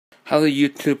Hello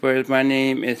YouTubers, my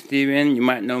name is Steven. You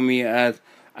might know me as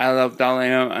I Love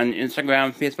Dollarama on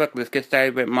Instagram, Facebook. Let's get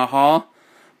started with my haul.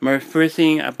 My first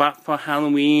thing I bought for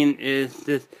Halloween is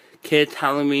this kids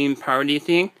Halloween party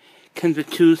thing. Comes with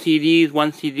 2 CDs,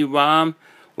 1 CD-ROM,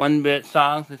 1 bit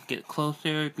songs. Let's get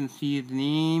closer, you can see the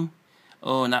name.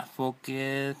 Oh, not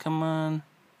focus, come on.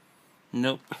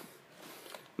 Nope.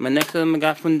 My next one I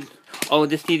got from,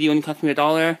 this CD only cost me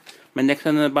 $1. My next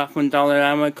one I bought from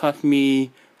Dollarama cost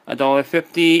me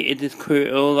 $1.50. It is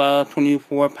Crayola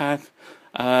 24-pack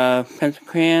pencil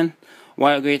crayon.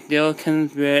 What a great deal.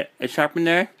 Comes with a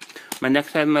sharpener. My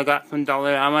next item I got from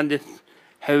Dollarama, this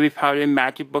Harry Potter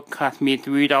magic book cost me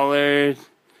 $3.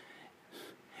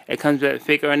 It comes with a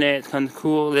figure in it. It's kind of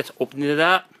cool. Let's open it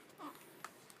up.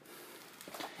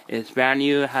 It's brand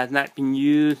new. It has not been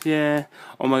used yet.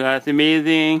 Oh my god, it's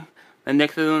amazing. The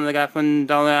next one I got from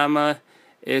Dollarama,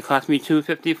 it cost me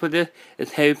 $2.50 for this.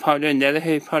 It's Harry Potter, another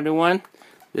Harry Potter one.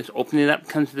 Let's open it up.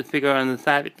 Comes with the figure on the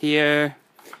side here,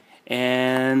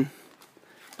 and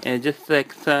just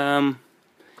like some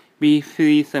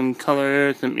briefly some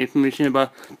colors, some information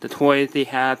about the toys they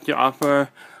have to offer.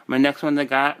 My next one I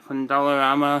got from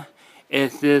Dollarama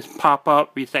is this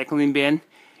pop-up recycling bin.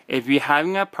 If you're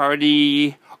having a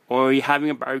party or you're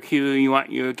having a barbecue and you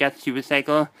want your guests to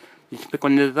recycle, just pick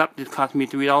one of these up. This cost me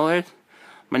 $3.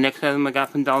 My next item I got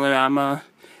from Dollarama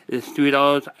is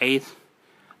 $3 ice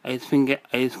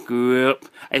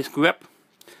grip.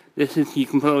 This is, you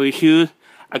can put on your shoes.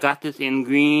 I got this in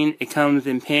green. It comes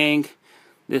in pink.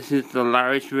 This is the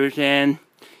large version.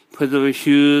 Put it over your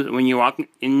shoes when you walk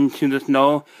into the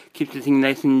snow. Keeps the thing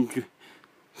nice and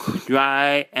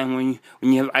dry. And when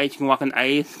you have ice, you can walk on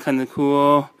ice. Kind of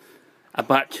cool. I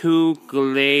bought 2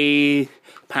 glazed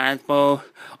pineapple.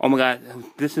 Oh my god,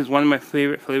 this is one of my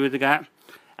favorite flavors I got.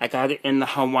 I got it in the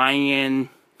Hawaiian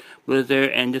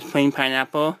blizzard and just plain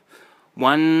pineapple.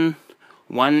 One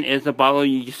is a bottle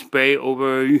you just spray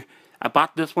over. I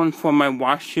bought this one for my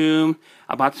washroom.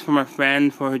 I bought this for my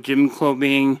friend for her gym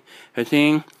clothing, her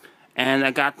thing. And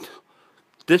I got,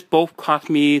 this both cost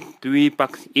me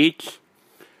 $3 each.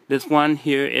 This one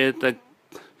here is the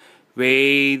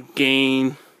Raid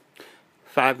Game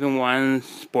 5-in-1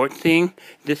 sports thing.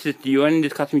 This is the one.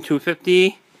 This cost me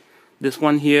 $2.50. This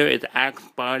one here is Axe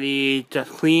Body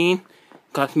Just Clean.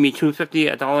 Cost me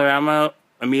 $2.50 at Dollarama.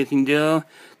 Amazing deal.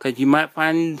 Cause you might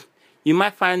find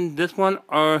this one,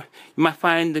 or you might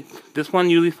find this one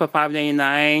usually for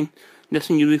 $5.99. This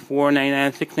one usually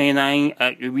 $4.99, $6.99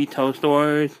 at your retail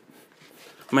stores.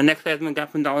 My next item I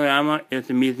got from Dollarama is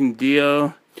Amazing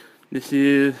Deal. This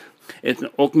is an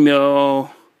oatmeal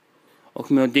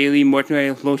daily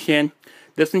moisturizer lotion.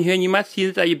 This one here, you might see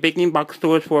this at your big name box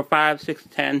stores for $5, $6,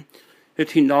 $10,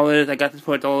 $15. I got this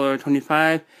for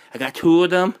 $1.25. I got 2 of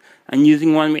them. I'm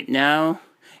using one right now,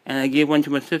 and I gave one to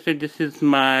my sister. This is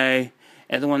my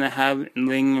other one I have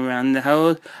laying around the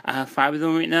house. I have 5 of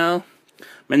them right now.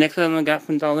 My next item I got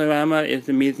from Dollarama is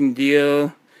Amazing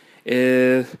Deal.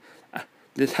 Is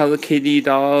this Hello Kitty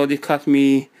doll. This cost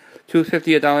me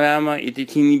 $2.50 at Dollarama. It's a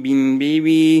teeny bean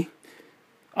baby.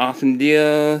 Awesome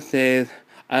deal. Says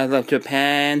I love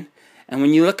Japan. And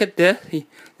when you look at this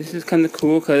is kind of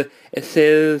cool because it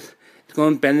says it's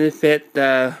going to benefit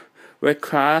the Red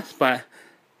Cross, but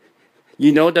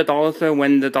you know the dollar store,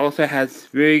 when the dollar store has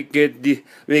really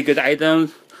good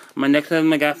items. My next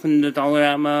item I got from the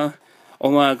Dollarama.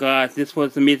 Oh my god, this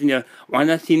was amazing. When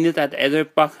I seen this at the other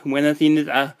box, when I seen this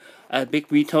at a big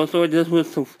retail store, this is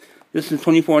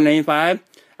 $24.95.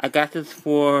 I got this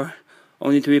for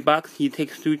only $3. He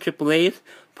takes 2 AAAs,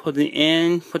 put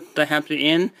the hamster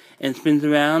in, and spins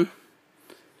around.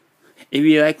 If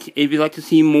you like to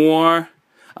see more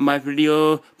of my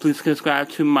video, please subscribe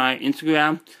to my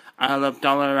Instagram. I Love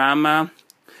Dollarama.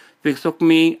 Facebook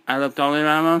me, I Love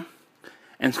Dollarama,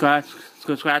 and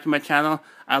subscribe to my channel.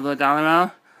 I Love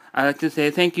Dollarama. I'd like to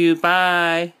say thank you.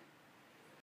 Bye.